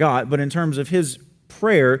God forgot, but in terms of his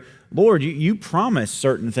prayer, Lord, you promised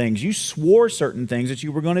certain things. You swore certain things that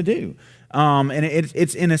you were going to do. And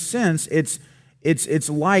it's in a sense, it's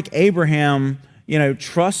like Abraham,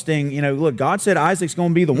 trusting, look, God said Isaac's going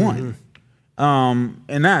to be the one.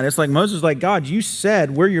 And that, it's like Moses, like, God, you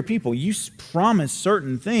said we're your people. You promised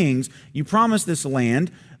certain things. You promised this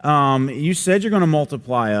land. You said you're going to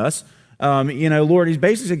multiply us. Lord, he's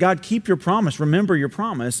basically said, God, keep your promise. Remember your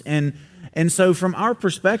promise. And so from our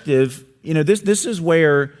perspective, this is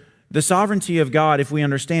where the sovereignty of God, if we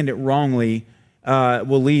understand it wrongly,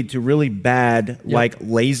 will lead to really bad, like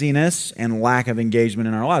laziness and lack of engagement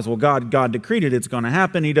in our lives. Well, God decreed it. It's going to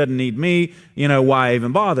happen. He doesn't need me. Why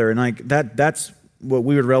even bother? And like that's what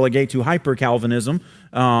we would relegate to hyper-Calvinism.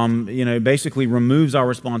 Basically removes our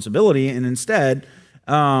responsibility, and instead,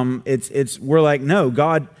 we're like, no,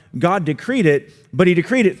 God decreed it, but He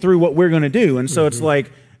decreed it through what we're going to do. And so it's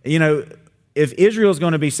like, if Israel's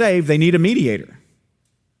going to be saved, they need a mediator.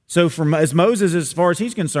 So as Moses, as far as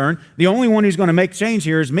he's concerned, the only one who's going to make change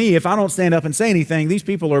here is me. If I don't stand up and say anything, these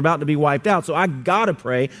people are about to be wiped out. So I got to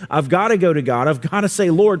pray. I've got to go to God. I've got to say,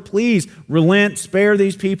 Lord, please relent, spare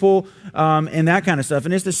these people, and that kind of stuff.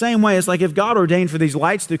 And it's the same way. It's like if God ordained for these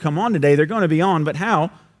lights to come on today, they're going to be on. But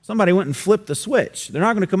how? Somebody went and flipped the switch. They're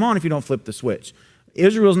not going to come on if you don't flip the switch.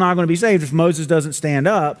 Israel's not going to be saved if Moses doesn't stand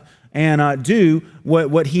up and do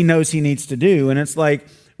what he knows he needs to do. And it's like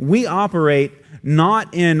we operate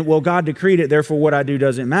not in, well, God decreed it, therefore what I do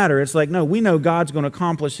doesn't matter. It's like, no, we know God's going to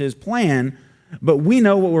accomplish His plan, but we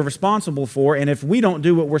know what we're responsible for, and if we don't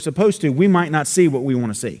do what we're supposed to, we might not see what we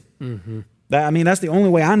want to see. That's the only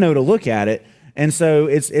way I know to look at it. And so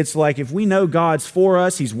it's like if we know God's for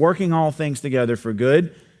us, He's working all things together for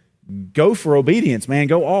good, go for obedience, man.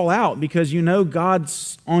 Go all out because you know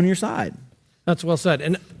God's on your side. That's well said.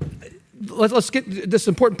 And let's get this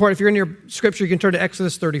important part. If you're in your scripture, you can turn to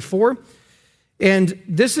Exodus 34. And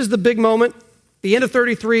this is the big moment. The end of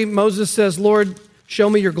 33, Moses says, Lord, show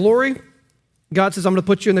me your glory. God says, I'm going to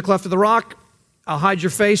put you in the cleft of the rock. I'll hide your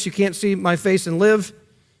face. You can't see my face and live.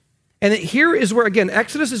 And here is where, again,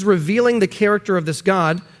 Exodus is revealing the character of this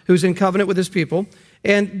God who's in covenant with His people.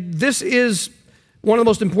 And this is one of the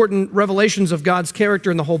most important revelations of God's character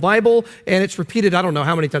in the whole Bible. And it's repeated, I don't know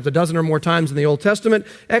how many times, a dozen or more times in the Old Testament.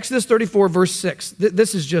 Exodus 34, verse 6.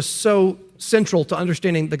 This is just so central to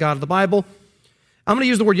understanding the God of the Bible. I'm going to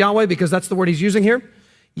use the word Yahweh because that's the word he's using here.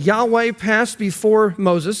 Yahweh passed before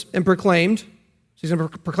Moses and proclaimed, so he's going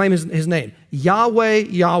to proclaim his name, Yahweh,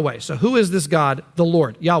 Yahweh. So who is this God? The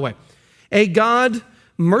Lord, Yahweh. A God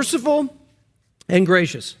merciful and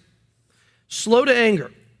gracious, slow to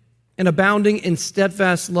anger, and abounding in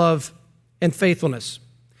steadfast love and faithfulness,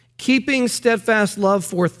 keeping steadfast love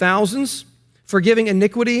for thousands, forgiving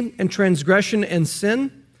iniquity and transgression and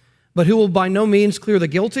sin, but who will by no means clear the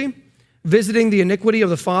guilty, visiting the iniquity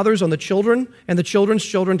of the fathers on the children and the children's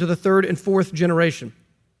children to the third and fourth generation.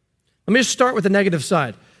 Let me just start with the negative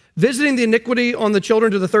side. Visiting the iniquity on the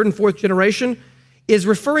children to the third and fourth generation is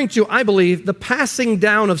referring to, I believe, the passing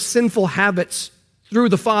down of sinful habits through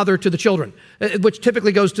the father to the children, which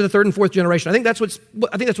typically goes to the third and fourth generation. I think that's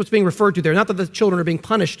what's being referred to there. Not that the children are being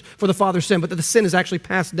punished for the father's sin, but that the sin is actually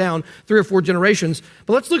passed down 3 or 4 generations.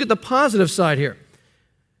 But let's look at the positive side here.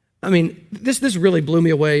 I mean, this really blew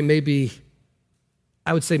me away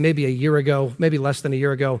I would say maybe a year ago, maybe less than a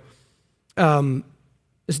year ago. Dana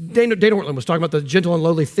Ortland was talking about the gentle and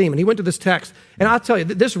lowly theme, and he went to this text, and I'll tell you,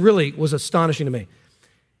 this really was astonishing to me.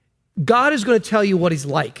 God is going to tell you what He's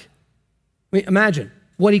like. I mean, imagine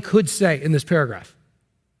what He could say in this paragraph.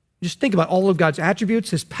 Just think about all of God's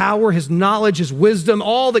attributes, His power, His knowledge, His wisdom,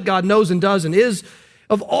 all that God knows and does and is.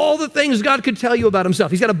 Of all the things God could tell you about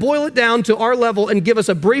Himself, He's got to boil it down to our level and give us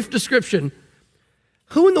a brief description.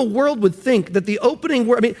 Who in the world would think that the opening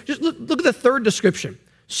word, just look at the third description,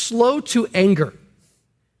 slow to anger.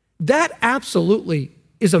 That absolutely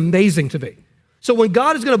is amazing to me. So when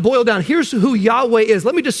God is going to boil down, here's who Yahweh is.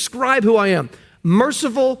 Let me describe who I am.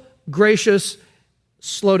 Merciful, gracious,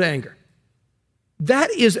 slow to anger.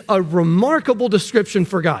 That is a remarkable description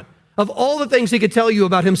for God. Of all the things he could tell you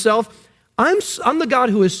about himself, I'm the God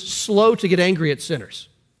who is slow to get angry at sinners.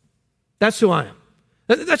 That's who I am.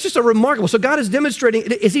 That's just a remarkable. So God is demonstrating,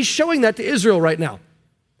 is he showing that to Israel right now?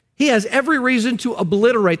 He has every reason to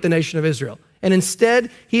obliterate the nation of Israel. And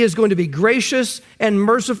instead, he is going to be gracious and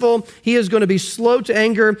merciful. He is going to be slow to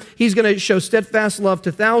anger. He's going to show steadfast love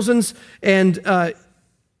to thousands. And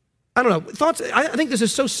I don't know, thoughts? I think this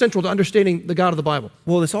is so central to understanding the God of the Bible.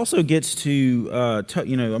 Well, this also gets to, I'm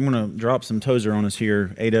going to drop some Tozer on us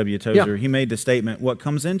here, A.W. Tozer. Yeah. He made the statement, what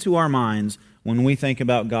comes into our minds when we think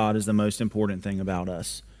about God is the most important thing about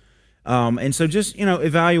us. And so just,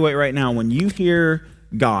 evaluate right now, when you hear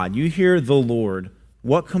God, you hear the Lord,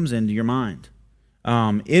 what comes into your mind?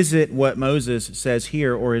 Is it what Moses says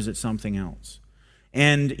here, or is it something else?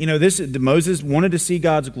 And, Moses wanted to see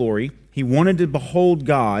God's glory. He wanted to behold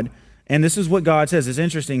God. And this is what God says. It's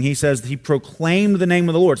interesting. He says he proclaimed the name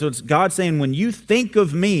of the Lord. So it's God saying, when you think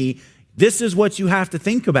of me, this is what you have to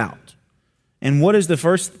think about. And what is the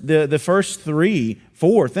first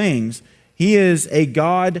 4 things? He is a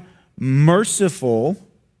God merciful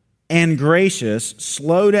and gracious,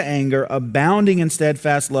 slow to anger, abounding in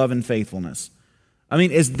steadfast love and faithfulness. I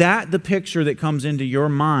mean, is that the picture that comes into your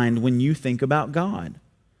mind when you think about God?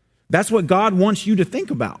 That's what God wants you to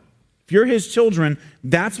think about. If you're his children,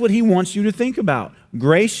 that's what he wants you to think about.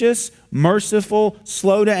 Gracious, merciful,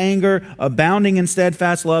 slow to anger, abounding in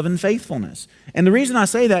steadfast love and faithfulness. And the reason I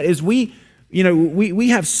say that is we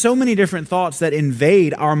have so many different thoughts that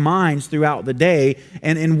invade our minds throughout the day.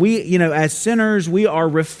 And we, as sinners, we are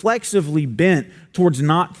reflexively bent towards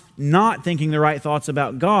not thinking the right thoughts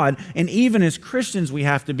about God. And even as Christians, we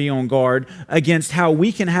have to be on guard against how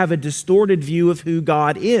we can have a distorted view of who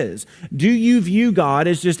God is. Do you view God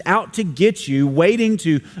as just out to get you, waiting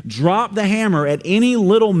to drop the hammer at any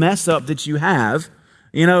little mess up that you have?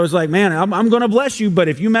 It's like, man, I'm going to bless you, but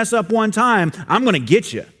if you mess up one time, I'm going to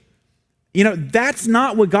get you. That's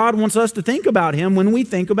not what God wants us to think about him when we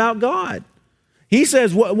think about God. He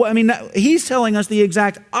says, he's telling us the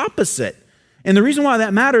exact opposite. And the reason why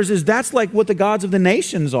that matters is that's like what the gods of the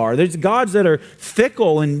nations are. There's gods that are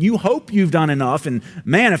fickle and you hope you've done enough. And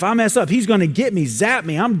man, if I mess up, he's going to get me, zap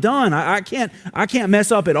me. I'm done. I can't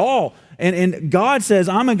mess up at all. And God says,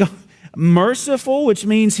 I'm a God merciful, which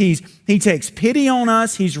means he takes pity on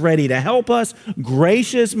us. He's ready to help us.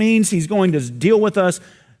 Gracious means he's going to deal with us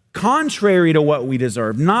contrary to what we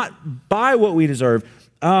deserve, not by what we deserve.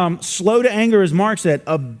 Slow to anger, as Mark said,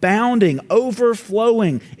 abounding,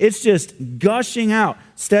 overflowing. It's just gushing out.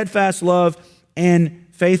 Steadfast love and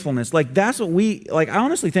faithfulness. That's what I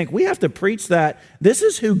honestly think we have to preach that. This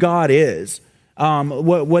is who God is.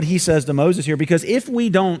 What he says to Moses here, because if we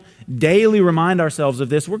don't daily remind ourselves of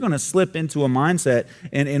this, we're going to slip into a mindset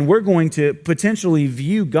and we're going to potentially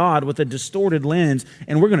view God with a distorted lens,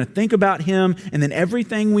 and we're going to think about him, and then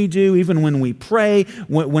everything we do, even when we pray,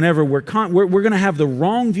 whenever we're going to have the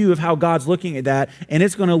wrong view of how God's looking at that, and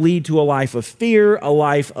it's going to lead to a life of fear, a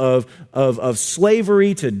life of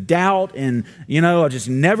slavery, to doubt, and I'll just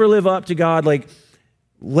never live up to God.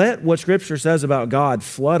 Let what Scripture says about God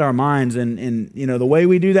flood our minds, and the way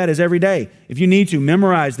we do that is every day. If you need to,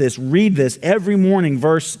 memorize this, read this every morning,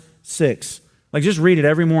 verse 6. Just read it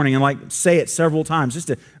every morning and say it several times just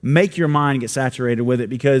to make your mind get saturated with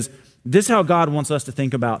it, because this is how God wants us to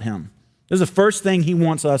think about him. This is the first thing he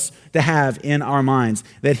wants us to have in our minds,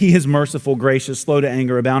 that he is merciful, gracious, slow to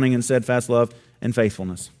anger, abounding in steadfast love and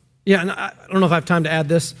faithfulness. Yeah, and I don't know if I have time to add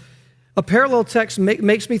this. A parallel text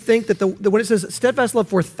makes me think that when it says steadfast love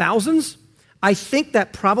for thousands, I think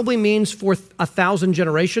that probably means for 1,000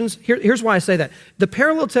 generations. Here's why I say that. The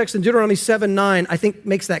parallel text in Deuteronomy 7:9, I think,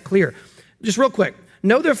 makes that clear. Just real quick.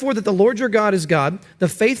 Know therefore that the Lord your God is God, the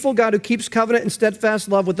faithful God who keeps covenant and steadfast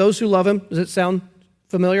love with those who love him. Does it sound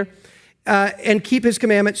familiar? And keep his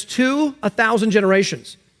commandments to 1,000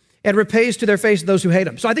 generations, and repays to their face those who hate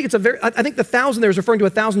him. So I think I think the 1,000 there is referring to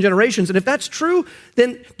 1,000 generations. And if that's true,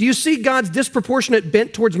 then do you see God's disproportionate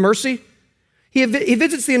bent towards mercy? He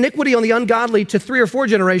visits the iniquity on the ungodly to 3 or 4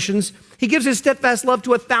 generations. He gives his steadfast love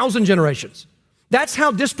to 1,000 generations. That's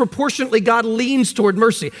how disproportionately God leans toward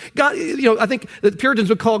mercy. God, I think the Puritans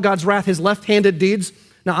would call God's wrath his left-handed deeds.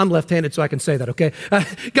 Now, I'm left-handed, so I can say that, okay?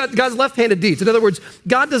 God's left-handed deeds. In other words,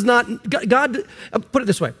 God, put it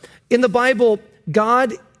this way. In the Bible,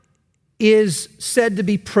 God is said to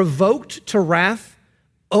be provoked to wrath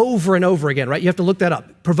over and over again, right? You have to look that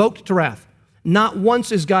up. Provoked to wrath. Not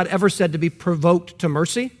once is God ever said to be provoked to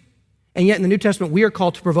mercy. And yet in the New Testament, we are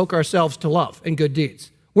called to provoke ourselves to love and good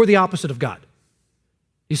deeds. We're the opposite of God.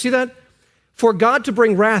 You see that? For God to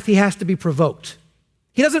bring wrath, he has to be provoked.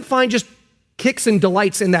 He doesn't find just kicks and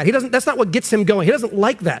delights in that. That's not what gets him going. He doesn't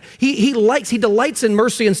like that. He delights in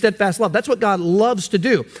mercy and steadfast love. That's what God loves to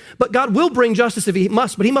do. But God will bring justice if he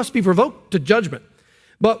must, but he must be provoked to judgment.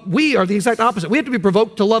 But we are the exact opposite. We have to be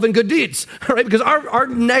provoked to love and good deeds, right? Because our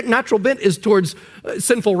natural bent is towards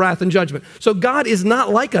sinful wrath and judgment. So God is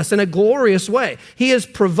not like us in a glorious way. He is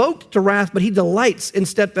provoked to wrath, but he delights in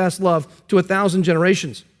steadfast love to 1,000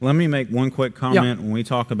 generations. Let me make one quick comment. When we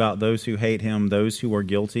talk about those who hate him, those who are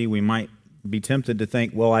guilty, we might be tempted to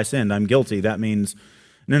think, well, I sinned, I'm guilty. That means,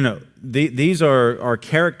 no. These are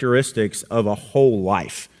characteristics of a whole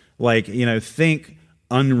life. Like, think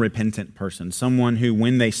unrepentant person, someone who,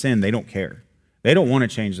 when they sin, they don't care. They don't want to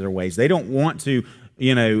change their ways. They don't want to,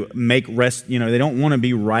 make rest, they don't want to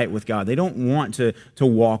be right with God. They don't want to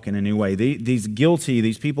walk in a new way. These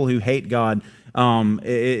people who hate God,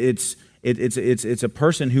 it's a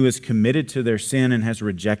person who is committed to their sin and has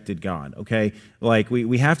rejected God, okay? Like,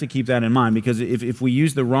 we have to keep that in mind, because if we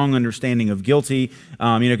use the wrong understanding of guilty,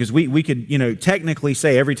 because we could, technically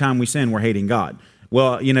say every time we sin, we're hating God.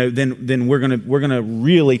 Well, then we're gonna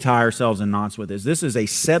really tie ourselves in knots with this. This is a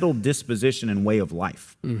settled disposition and way of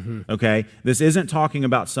life. Okay, this isn't talking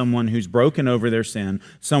about someone who's broken over their sin,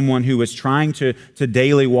 someone who is trying to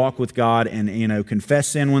daily walk with God and confess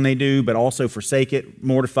sin when they do, but also forsake it,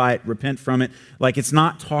 mortify it, repent from it. Like, it's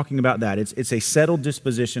not talking about that. It's a settled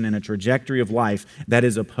disposition and a trajectory of life that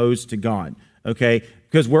is opposed to God. Okay,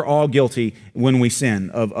 because we're all guilty when we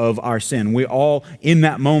sin of our sin. We all, in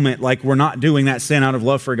that moment, like, we're not doing that sin out of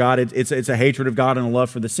love for God. It's a hatred of God and a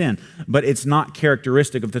love for the sin. But it's not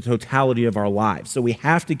characteristic of the totality of our lives. So we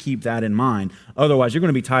have to keep that in mind. Otherwise, you're going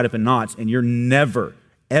to be tied up in knots, and you're never,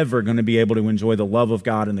 ever going to be able to enjoy the love of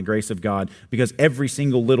God and the grace of God, because every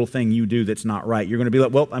single little thing you do that's not right, you're going to be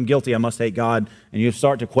like, well, I'm guilty, I must hate God. And you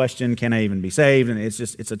start to question, can I even be saved? And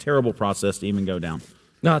it's a terrible process to even go down.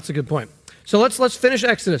 No, that's a good point. So let's finish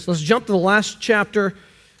Exodus. Let's jump to the last chapter,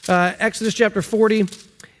 Exodus chapter 40.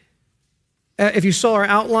 If you saw our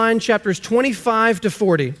outline, chapters 25 to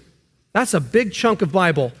 40, that's a big chunk of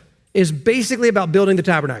Bible, is basically about building the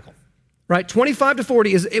tabernacle, right? 25 to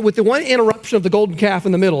 40 is, with the one interruption of the golden calf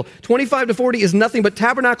in the middle, 25 to 40 is nothing but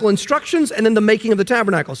tabernacle instructions and then the making of the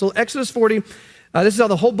tabernacle. So Exodus 40, this is how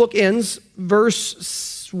the whole book ends.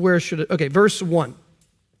 Verse 1.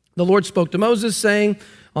 The Lord spoke to Moses, saying,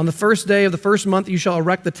 on the first day of the first month, you shall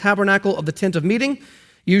erect the tabernacle of the tent of meeting.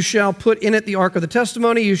 You shall put in it the ark of the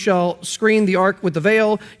testimony. You shall screen the ark with the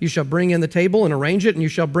veil. You shall bring in the table and arrange it. And you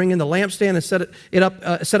shall bring in the lampstand and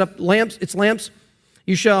set up its lamps.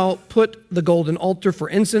 You shall put the golden altar for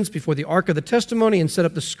incense before the ark of the testimony and set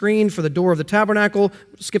up the screen for the door of the tabernacle.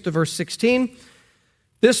 Skip to verse 16.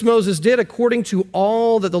 This Moses did according to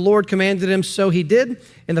all that the Lord commanded him, so he did.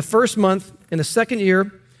 In the first month, in the second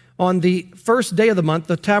year, on the first day of the month,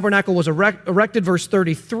 the tabernacle was erected, verse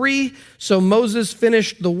 33. So Moses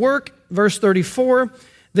finished the work, verse 34.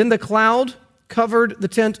 Then the cloud covered the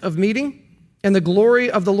tent of meeting, and the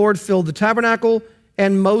glory of the Lord filled the tabernacle,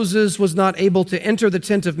 and Moses was not able to enter the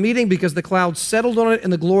tent of meeting because the cloud settled on it,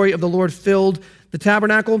 and the glory of the Lord filled the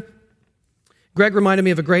tabernacle. Greg reminded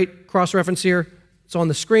me of a great cross-reference here. It's on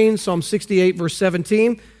the screen, Psalm 68, verse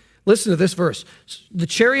 17. Listen to this verse. The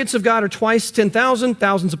chariots of God are twice 10,000,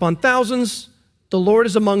 thousands upon thousands. The Lord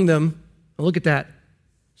is among them. And look at that.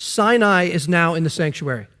 Sinai is now in the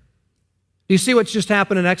sanctuary. Do you see what's just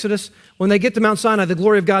happened in Exodus? When they get to Mount Sinai, the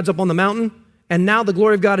glory of God's up on the mountain, and now the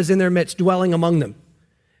glory of God is in their midst, dwelling among them.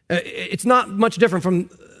 It's not much different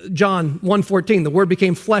from John 1:14. The Word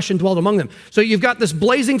became flesh and dwelt among them. So you've got this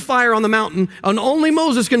blazing fire on the mountain, and only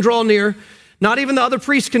Moses can draw near. Not even the other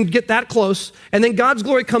priests can get that close. And then God's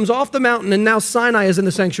glory comes off the mountain, and now Sinai is in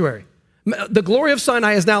the sanctuary. The glory of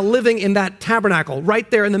Sinai is now living in that tabernacle, right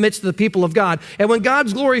there in the midst of the people of God. And when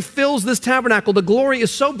God's glory fills this tabernacle, the glory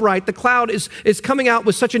is so bright, the cloud is coming out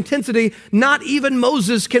with such intensity, not even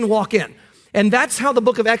Moses can walk in. And that's how the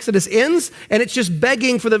book of Exodus ends, and it's just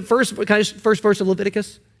begging for the first verse of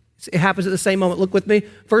Leviticus. It happens at the same moment. Look with me.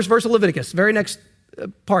 First verse of Leviticus, very next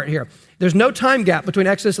part here. There's no time gap between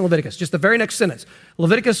Exodus and Leviticus, just the very next sentence.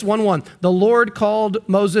 Leviticus 1:1, the Lord called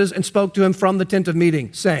Moses and spoke to him from the tent of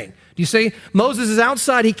meeting, saying, do you see? Moses is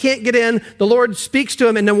outside, he can't get in. The Lord speaks to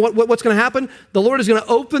him, and then what's going to happen? The Lord is going to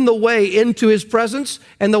open the way into his presence,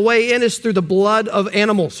 and the way in is through the blood of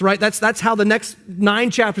animals, right? That's how the next 9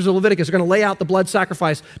 chapters of Leviticus are going to lay out the blood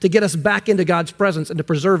sacrifice to get us back into God's presence and to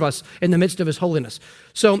preserve us in the midst of his holiness.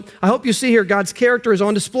 So I hope you see here God's character is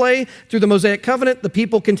on display through the Mosaic covenant. The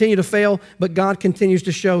people continue to fail, but God continues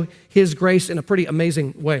to show his grace in a pretty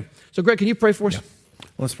amazing way. So Greg, can you pray for us? Yeah.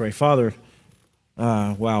 Let's pray. Father,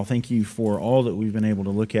 wow, thank you for all that we've been able to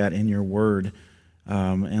look at in your word.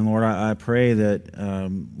 And Lord, I pray that,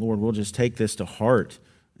 Lord, we'll just take this to heart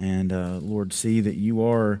and, Lord, see that you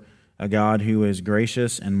are a God who is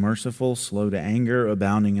gracious and merciful, slow to anger,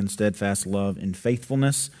 abounding in steadfast love and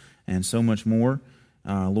faithfulness, and so much more.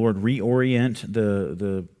 Lord, reorient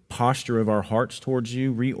the posture of our hearts towards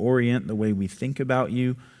you, reorient the way we think about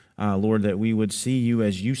you, Lord, that we would see you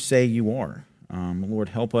as you say you are. Lord,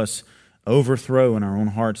 help us overthrow in our own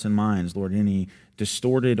hearts and minds, Lord, any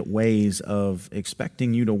distorted ways of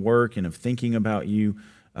expecting you to work and of thinking about you.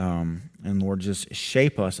 And Lord, just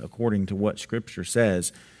shape us according to what Scripture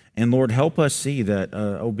says. And Lord, help us see that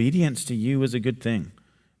obedience to you is a good thing.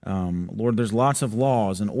 Lord, there's lots of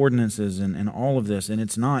laws and ordinances and all of this, and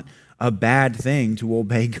it's not a bad thing to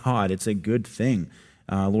obey God. It's a good thing.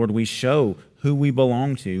 Lord, we show who we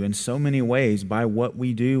belong to in so many ways by what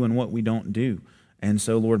we do and what we don't do. And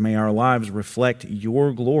so, Lord, may our lives reflect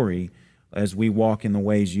your glory as we walk in the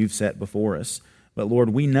ways you've set before us. But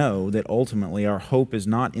Lord, we know that ultimately our hope is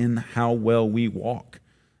not in how well we walk,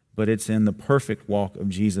 but it's in the perfect walk of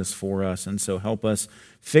Jesus for us. And so help us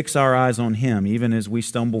fix our eyes on him, even as we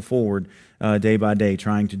stumble forward day by day,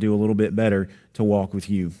 trying to do a little bit better to walk with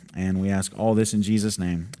you. And we ask all this in Jesus'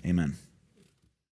 name. Amen.